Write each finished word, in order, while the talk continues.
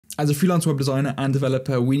As a freelance web designer and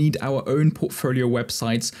developer, we need our own portfolio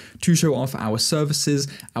websites to show off our services,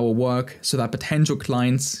 our work, so that potential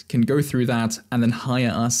clients can go through that and then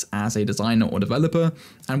hire us as a designer or developer.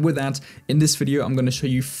 And with that, in this video, I'm going to show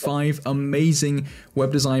you 5 amazing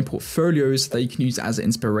web design portfolios that you can use as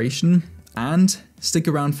inspiration. And stick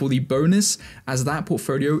around for the bonus, as that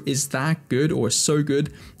portfolio is that good or so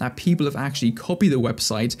good that people have actually copied the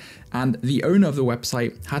website, and the owner of the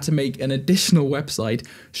website had to make an additional website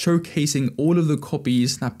showcasing all of the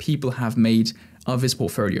copies that people have made of his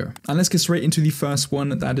portfolio. And let's get straight into the first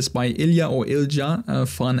one. That is by Ilja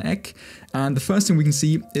Van Eck. And the first thing we can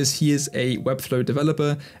see is he is a Webflow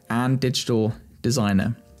developer and digital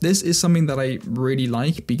designer. This is something that I really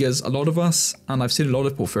like because a lot of us, and I've seen a lot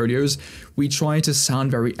of portfolios, we try to sound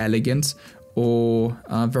very elegant or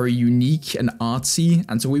very unique and artsy.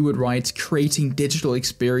 And so we would write creating digital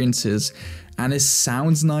experiences, and it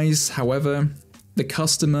sounds nice. However, the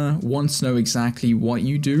customer wants to know exactly what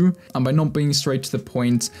you do, and by not being straight to the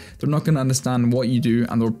point, they're not going to understand what you do,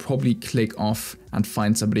 and they'll probably click off and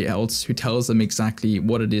find somebody else who tells them exactly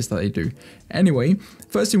what it is that they do. Anyway,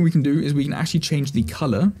 first thing we can do is we can actually change the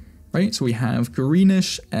color, right? So we have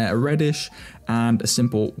greenish, reddish, and a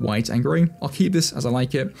simple white and gray. I'll keep this as I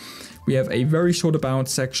like it. We have a very short about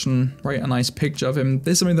section, right? A nice picture of him.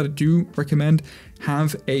 This is something that I do recommend.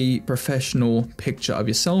 Have a professional picture of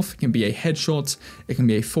yourself. It can be a headshot, it can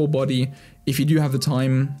be a full body. If you do have the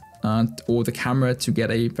time or the camera to get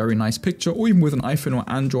a very nice picture, or even with an iPhone or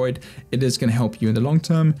Android, it is going to help you in the long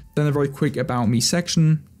term. Then a very quick about me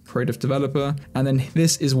section, creative developer, and then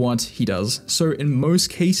this is what he does. So in most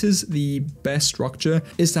cases, the best structure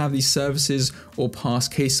is to have these services or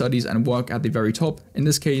past case studies and work at the very top. In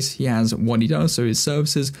this case, he has what he does. So his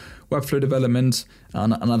services, Webflow development,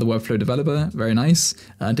 another Webflow developer, very nice,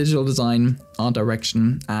 digital design, art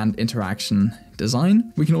direction, and interaction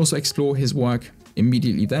design. We can also explore his work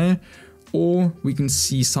immediately there, or we can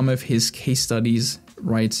see some of his case studies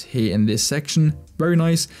right here in this section. Very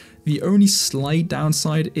nice. The only slight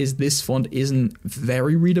downside is this font isn't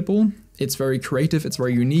very readable. It's very creative, it's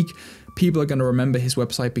very unique. People are going to remember his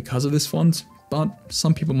website because of this font, but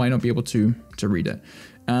some people might not be able to read it.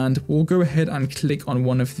 And we'll go ahead and click on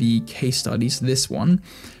one of the case studies, this one.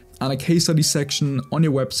 And a case study section on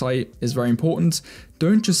your website is very important.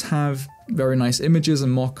 Don't just have very nice images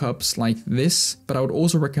and mock-ups like this, but I would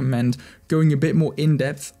also recommend going a bit more in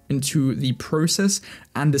depth into the process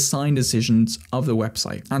and design decisions of the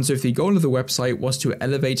website. And so if the goal of the website was to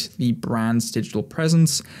elevate the brand's digital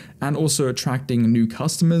presence and also attracting new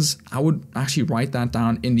customers, I would actually write that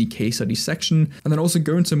down in the case study section, and then also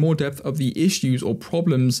go into more depth of the issues or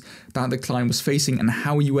problems that the client was facing and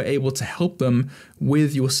how you were able to help them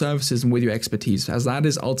with your services and with your expertise, as that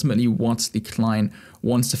is ultimately what the client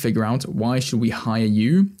wants to figure out. Why should we hire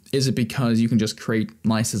you? Is it because you can just create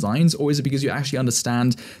nice designs, or is it because you actually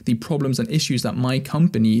understand the problems and issues that my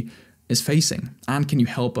company is facing? And can you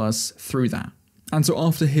help us through that? And so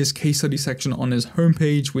after his case study section on his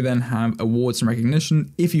homepage, we then have awards and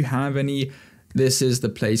recognition. If you have any, this is the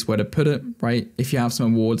place where to put it, right? If you have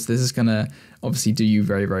some awards, this is gonna obviously do you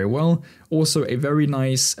very, very well. Also, a very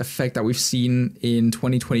nice effect that we've seen in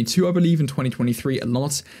 2022, I believe in 2023 a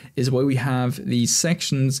lot, is where we have these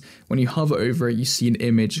sections. When you hover over it, you see an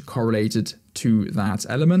image correlated to that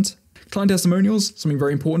element. Client testimonials, something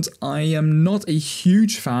very important. I am not a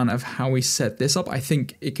huge fan of how we set this up. I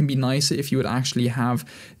think it can be nicer if you would actually have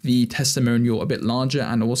the testimonial a bit larger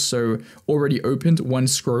and also already opened when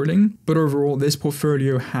scrolling. But overall, this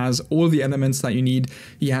portfolio has all the elements that you need.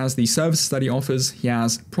 He has the services that he offers. He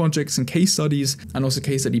has projects and case studies, and also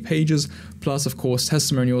case study pages, plus of course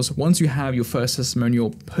testimonials. Once you have your first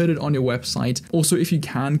testimonial, put it on your website. Also, if you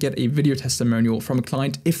can get a video testimonial from a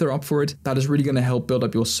client, if they're up for it, that is really going to help build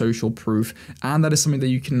up your social proof, and that is something that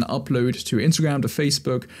you can upload to Instagram, to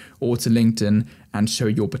Facebook, or to LinkedIn and show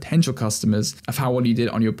your potential customers of how well you did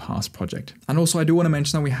on your past project. And also, I do want to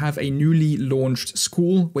mention that we have a newly launched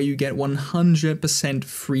Skool where you get 100%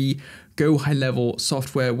 free Go High Level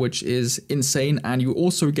software, which is insane. And you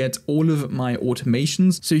also get all of my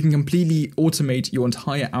automations, so you can completely automate your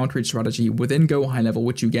entire outreach strategy within Go High Level,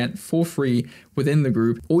 which you get for free within the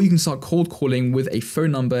group. Or you can start cold calling with a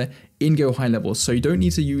phone number in Go High Level. So you don't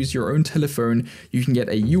need to use your own telephone. You can get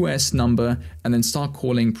a US number and then start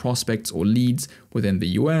calling prospects or leads within the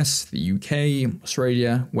US, the UK,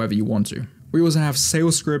 Australia, wherever you want to. We also have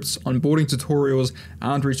sales scripts, onboarding tutorials,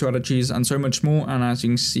 outreach strategies, and so much more. And as you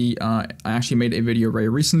can see, I actually made a video very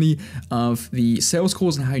recently of the sales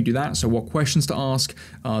calls and how you do that. So what questions to ask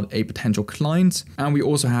a potential client. And we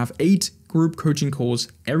also have 8 group coaching calls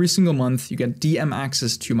every single month. You get DM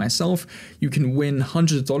access to myself. You can win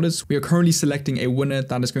hundreds of dollars. We are currently selecting a winner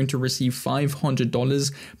that is going to receive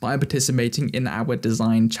 $500 by participating in our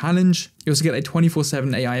design challenge. You also get a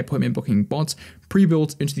 24/7 AI appointment booking bot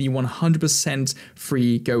pre-built into the 100%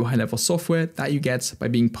 free Go high level software that you get by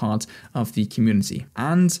being part of the community.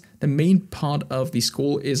 And the main part of the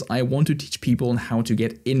Skool is I want to teach people on how to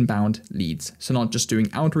get inbound leads. So not just doing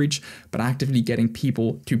outreach, but actively getting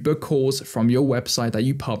people to book calls from your website that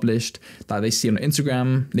you published, that they see on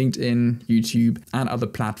Instagram, LinkedIn, YouTube, and other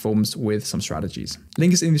platforms with some strategies.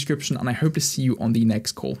 Link is in the description, and I hope to see you on the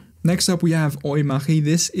next call. Next up, we have Oi Machi.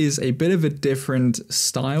 This is a bit of a different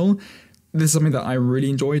style. This is something that I really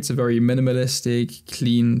enjoy. It's a very minimalistic,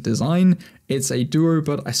 clean design. It's a duo,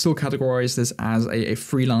 but I still categorize this as a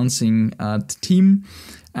freelancing team.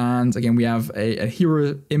 And again, we have a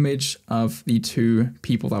hero image of the two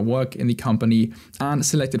people that work in the company and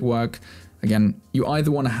selected work. Again, you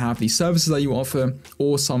either want to have the services that you offer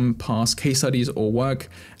or some past case studies or work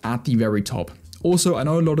at the very top. Also, I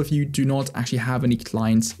know a lot of you do not actually have any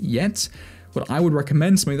clients yet. What I would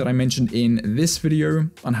recommend, something that I mentioned in this video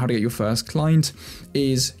on how to get your first client,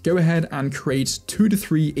 is go ahead and create 2 to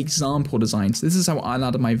 3 example designs. This is how I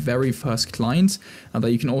landed my very first client,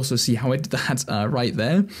 that you can also see how I did that right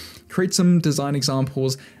there. Create some design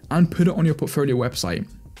examples and put it on your portfolio website.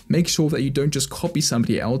 Make sure that you don't just copy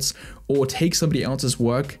somebody else or take somebody else's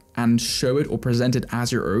work and show it or present it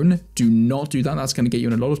as your own. Do not do that. That's going to get you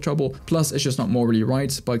in a lot of trouble. Plus, it's just not morally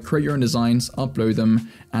right. But create your own designs, upload them,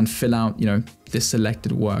 and fill out, this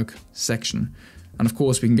selected work section. And of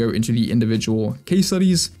course, we can go into the individual case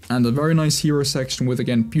studies and a very nice hero section with,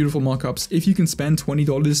 again, beautiful mockups. If you can spend $20,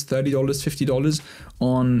 $30, $50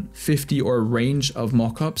 on 50 or a range of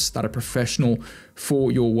mockups that are professional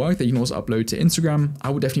for your work that you can also upload to Instagram,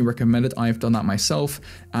 I would definitely recommend it. I've done that myself,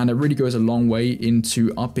 and it really goes a long way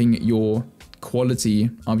into upping your quality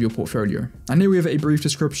of your portfolio. And here we have a brief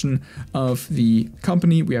description of the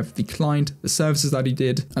company. We have the client, the services that he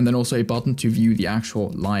did, and then also a button to view the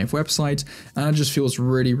actual live website. And it just feels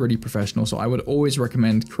really, really professional. So I would always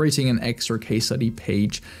recommend creating an extra case study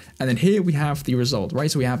page. And then here we have the result,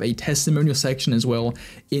 right? So we have a testimonial section as well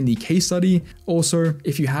in the case study. Also,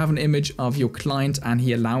 if you have an image of your client and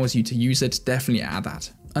he allows you to use it, definitely add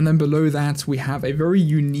that. And then below that, we have a very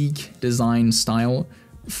unique design style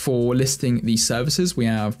for listing these services. We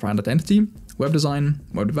have brand identity, web design,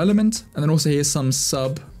 web development, and then also here's some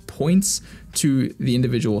sub points to the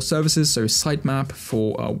individual services. So sitemap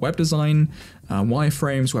for web design,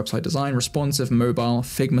 wireframes, website design, responsive, mobile,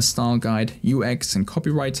 Figma style guide, UX, and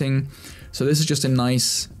copywriting. So this is just a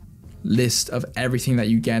nice list of everything that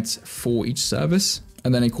you get for each service.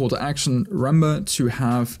 And then a call to action. Remember to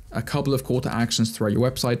have a couple of call to actions throughout your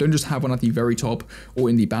website. Don't just have one at the very top or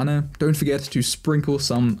in the banner. Don't forget to sprinkle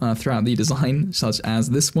some throughout the design, such as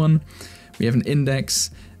this one. We have an index,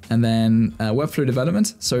 and then Webflow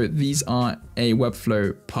development. So these are a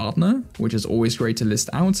Webflow partner, which is always great to list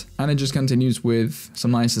out. And it just continues with some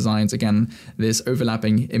nice designs. Again, this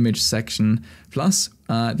overlapping image section. Plus,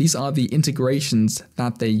 these are the integrations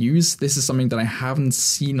that they use. This is something that I haven't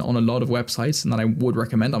seen on a lot of websites and that I would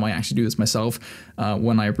recommend. I might actually do this myself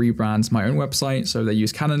when I rebrand my own website. So they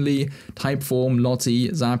use Calendly, Typeform, Lottie,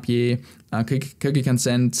 Zapier, Cookie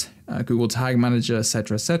Consent, Google Tag Manager,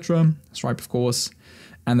 etc., etc. Stripe, of course.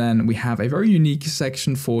 And then we have a very unique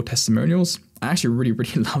section for testimonials. I actually really,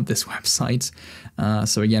 really love this website.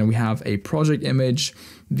 So again, we have a project image,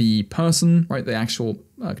 the person, right, the actual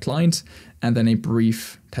client, and then a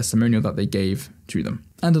brief testimonial that they gave to them,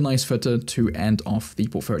 and a nice footer to end off the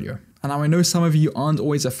portfolio. And now I know some of you aren't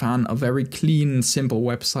always a fan of very clean and simple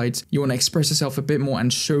websites. You want to express yourself a bit more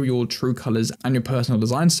and show your true colors and your personal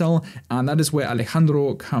design style. And that is where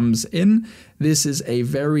Alejandro comes in. This is a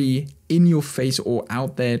very in-your-face or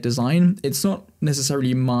out there design. It's not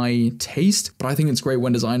necessarily my taste, but I think it's great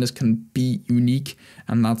when designers can be unique.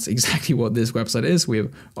 And that's exactly what this website is. We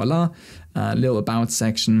have hola, a little about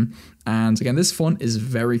section. And again, this font is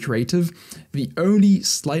very creative. The only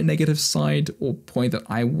slight negative side or point that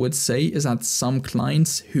I would say is that some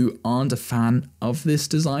clients who aren't a fan of this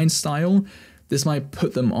design style, this might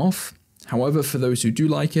put them off. However, for those who do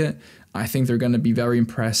like it, I think they're going to be very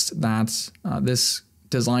impressed that this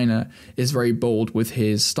designer is very bold with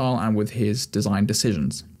his style and with his design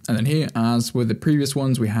decisions. And then here, as with the previous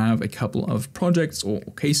ones, we have a couple of projects or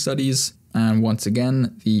case studies. And once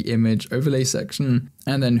again, the image overlay section,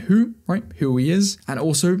 and then who, right? Who he is. And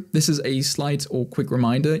also, this is a slight or quick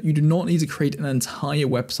reminder, you do not need to create an entire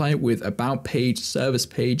website with about page, service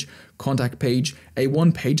page, contact page. A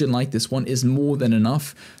one pager like this one is more than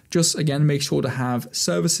enough. Just again, make sure to have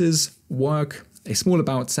services, work, a small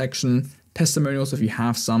about section, testimonials if you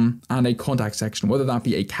have some, and a contact section, whether that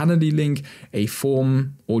be a Calendly link, a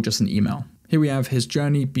form, or just an email. Here we have his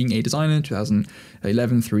journey being a designer,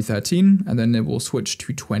 2011 through 13, and then it will switch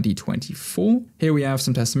to 2024. Here we have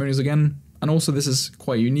some testimonials again, and also this is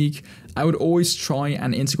quite unique. I would always try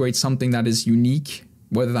and integrate something that is unique,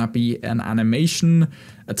 whether that be an animation,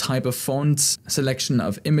 a type of font, a selection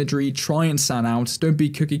of imagery. Try and stand out. Don't be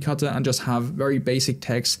cookie cutter and just have very basic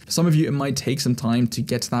text. For some of you, it might take some time to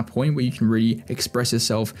get to that point where you can really express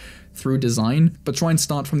yourself through design, but try and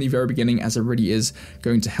start from the very beginning, as it really is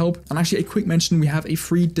going to help. And actually, a quick mention, we have a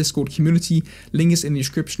free Discord community. Link is in the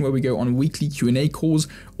description, where we go on weekly Q&A calls,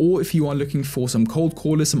 or if you are looking for some cold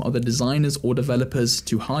callers, some other designers or developers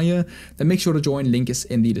to hire, then make sure to join. Link is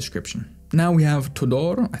in the description. Now we have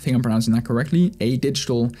Todor, I think I'm pronouncing that correctly, a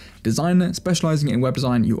digital designer specializing in web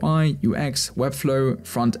design, UI, UX, Webflow,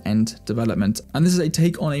 front-end development. And this is a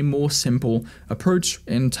take on a more simple approach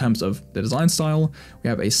in terms of the design style. We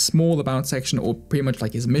have a small about section, or pretty much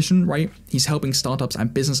like his mission, right? He's helping startups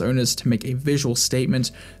and business owners to make a visual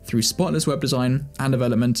statement through spotless web design and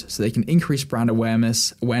development so they can increase brand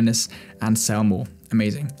awareness and sell more.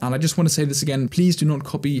 Amazing. And I just want to say this again, please do not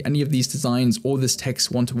copy any of these designs or this text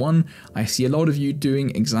one-to-one. I see a lot of you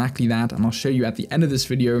doing exactly that, and I'll show you at the end of this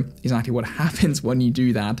video exactly what happens when you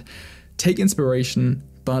do that. Take inspiration,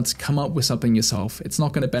 but come up with something yourself. It's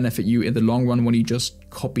not going to benefit you in the long run when you just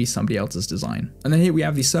copy somebody else's design. And then here we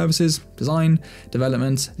have the services, design,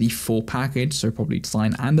 development, the full package, so probably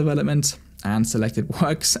design and development, and selected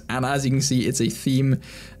works. And as you can see, it's a theme.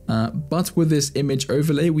 But with this image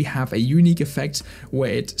overlay, we have a unique effect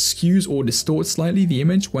where it skews or distorts slightly the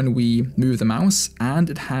image when we move the mouse, and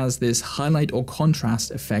it has this highlight or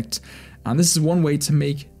contrast effect. And this is one way to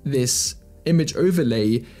make this image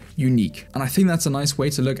overlay unique. And I think that's a nice way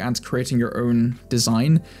to look at creating your own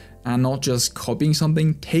design and not just copying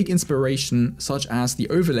something. Take inspiration such as the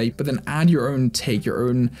overlay, but then add your own take, your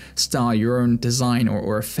own style, your own design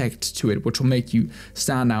or effect to it, which will make you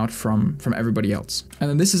stand out from everybody else.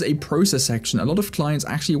 And then this is a process section. A lot of clients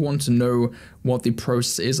actually want to know what the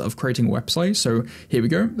process is of creating a website. So here we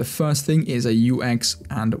go. The first thing is a UX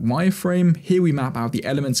and wireframe. Here we map out the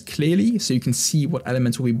elements clearly so you can see what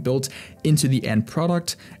elements will be built into the end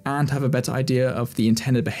product and have a better idea of the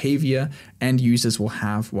intended behavior end users will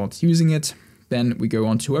have whilst using it. Then we go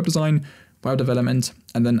on to web design, web development,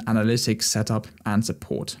 and then analytics, setup, and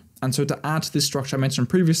support. And so to add to this structure I mentioned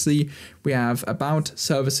previously, we have about,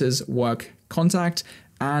 services, work, contact,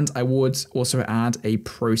 and I would also add a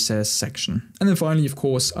process section. And then finally, of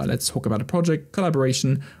course, let's talk about a project,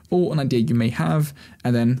 collaboration, or an idea you may have,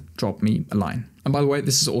 and then drop me a line. And by the way,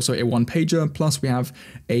 this is also a one pager, plus we have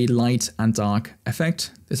a light and dark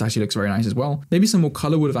effect. This actually looks very nice as well. Maybe some more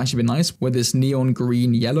color would have actually been nice with this neon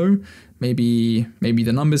green yellow, maybe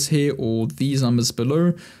the numbers here or these numbers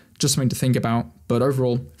below, just something to think about. But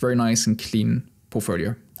overall, very nice and clean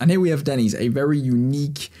portfolio. And here we have Denny's, a very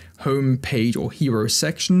unique home page or hero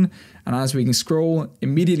section. And as we can scroll,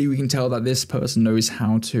 immediately we can tell that this person knows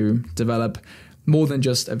how to develop more than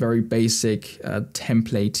just a very basic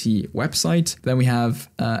template-y website. Then we have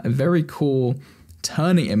a very cool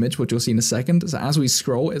turning image, which you'll see in a second. So as we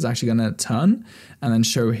scroll, it's actually going to turn and then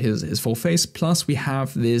show his full face. Plus we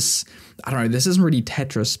have this, I don't know, this isn't really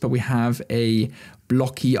Tetris, but we have a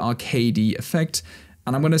blocky arcadey effect.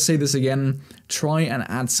 And I'm going to say this again, try and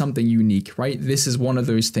add something unique, right? This is one of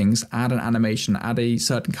those things. Add an animation, add a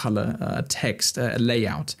certain color, text, a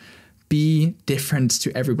layout. Be different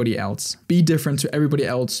to everybody else. Be different to everybody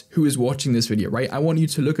else who is watching this video, right? I want you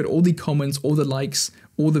to look at all the comments, all the likes,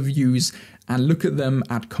 all the views, and look at them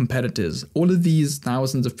at competitors. All of these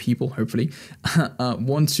thousands of people, hopefully,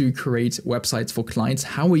 want to create websites for clients.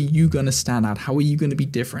 How are you going to stand out? How are you going to be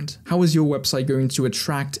different? How is your website going to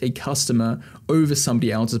attract a customer over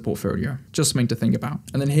somebody else's portfolio? Just something to think about.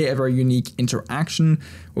 And then here, a very unique interaction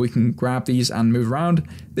where we can grab these and move around.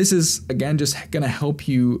 This is, again, just going to help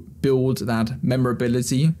you build that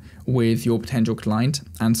memorability with your potential client.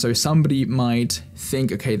 And so somebody might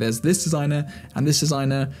think, okay, there's this designer and this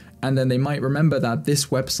designer, and then they might remember that this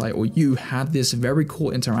website or you had this very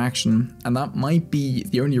cool interaction, and that might be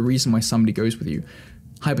the only reason why somebody goes with you,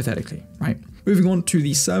 hypothetically, right? Moving on to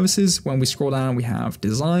the services, when we scroll down, we have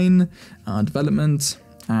design, development,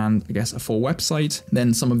 and I guess a full website.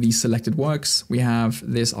 Then some of these selected works, we have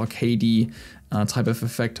this arcadey type of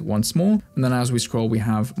effect once more. And then as we scroll, we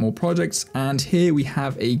have more projects. And here we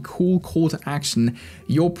have a cool call to action.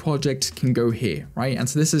 Your project can go here, right? And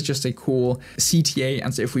so this is just a cool CTA.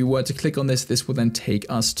 And so if we were to click on this, this will then take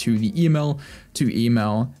us to the email to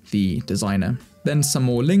email the designer. Then some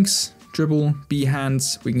more links, Dribble,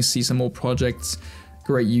 Behance. We can see some more projects,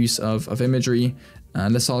 great use of imagery.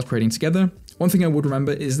 Let's start creating together. One thing I would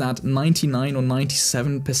remember is that 99 or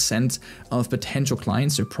 97% of potential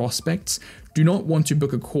clients, so prospects, do not want to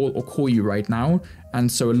book a call or call you right now.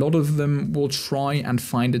 And so a lot of them will try and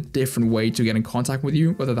find a different way to get in contact with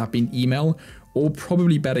you, whether that be an email or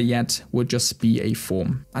probably better yet would just be a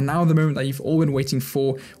form. And now the moment that you've all been waiting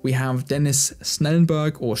for, we have Dennis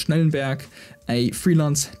Schnellenberg, a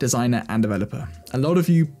freelance designer and developer. A lot of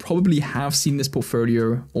you probably have seen this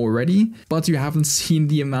portfolio already, but you haven't seen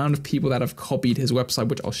the amount of people that have copied his website,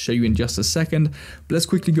 which I'll show you in just a second. But let's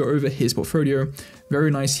quickly go over his portfolio.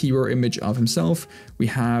 Very nice hero image of himself. We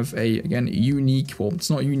have again, unique, well, it's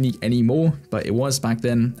not unique anymore, but it was back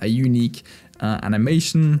then, a unique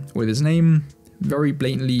animation with his name. Very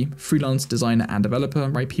blatantly freelance designer and developer,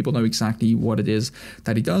 right? People know exactly what it is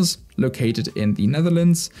that he does, located in the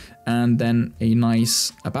Netherlands. And then a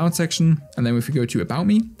nice about section. And then if we go to about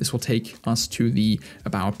me, this will take us to the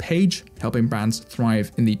about page, helping brands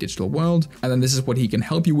thrive in the digital world. And then this is what he can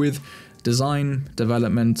help you with: design,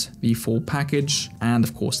 development, the full package, and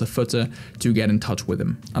of course the footer to get in touch with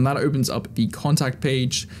him. And that opens up the contact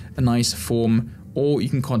page, a nice form, or you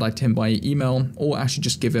can contact him by email or actually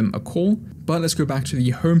just give him a call. But let's go back to the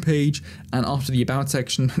home page, and after the about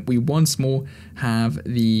section, we once more have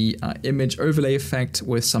the image overlay effect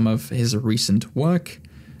with some of his recent work.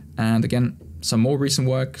 And again, some more recent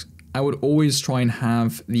work. I would always try and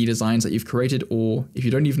have the designs that you've created, or if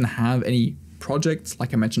you don't even have any projects,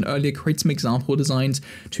 like I mentioned earlier, create some example designs,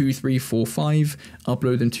 2, 3, 4, 5,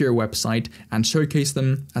 upload them to your website and showcase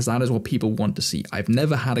them, as that is what people want to see. I've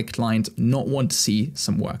never had a client not want to see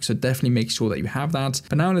some work, so definitely make sure that you have that.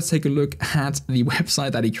 But now let's take a look at the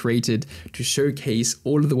website that he created to showcase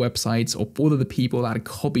all of the websites or all of the people that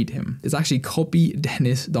copied him. It's actually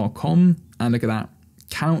copydennis.com, and look at that,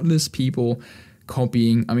 countless people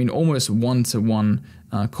copying, I mean, almost one-to-one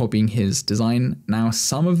copying his design. Now,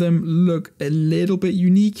 some of them look a little bit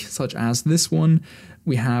unique, such as this one.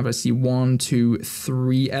 We have, I see 1, 2,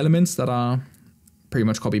 3 elements that are pretty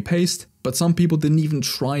much copy paste, but some people didn't even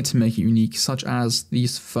try to make it unique, such as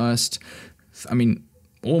these first, I mean,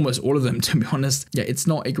 almost all of them, to be honest. Yeah, it's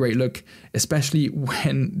not a great look, especially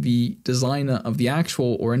when the designer of the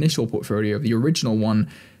actual or initial portfolio, the original one,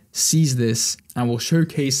 sees this and will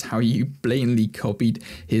showcase how you blatantly copied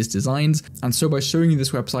his designs. And so by showing you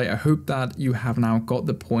this website, I hope that you have now got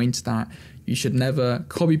the point that you should never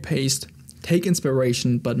copy paste, take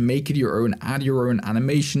inspiration, but make it your own, add your own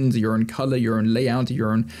animations, your own color, your own layout,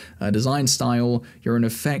 your own design style, your own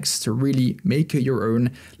effects to really make it your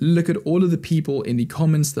own. Look at all of the people in the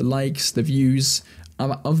comments, the likes, the views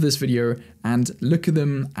of this video, and look at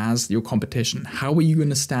them as your competition. How are you going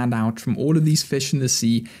to stand out from all of these fish in the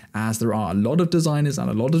sea, as there are a lot of designers and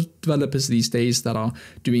a lot of developers these days that are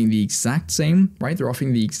doing the exact same, right? They're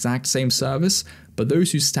offering the exact same service, but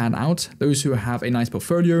those who stand out, those who have a nice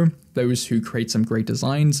portfolio, those who create some great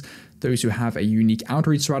designs, those who have a unique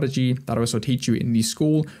outreach strategy that I also teach you in the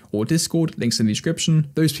Skool or Discord, links in the description,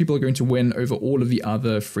 those people are going to win over all of the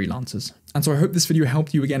other freelancers. And so I hope this video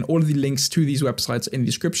helped you. Again, all of the links to these websites in the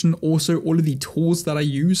description. Also, all of the tools that I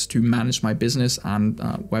use to manage my business and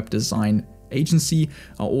web design agency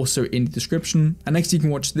are also in the description. And next you can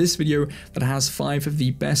watch this video that has 5 of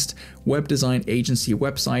the best web design agency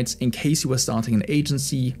websites in case you are starting an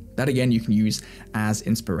agency that again you can use as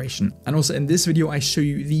inspiration. And also in this video I show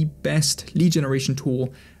you the best lead generation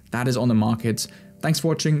tool that is on the market. Thanks for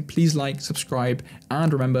watching. Please like, subscribe,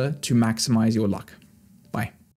 and remember to maximize your luck.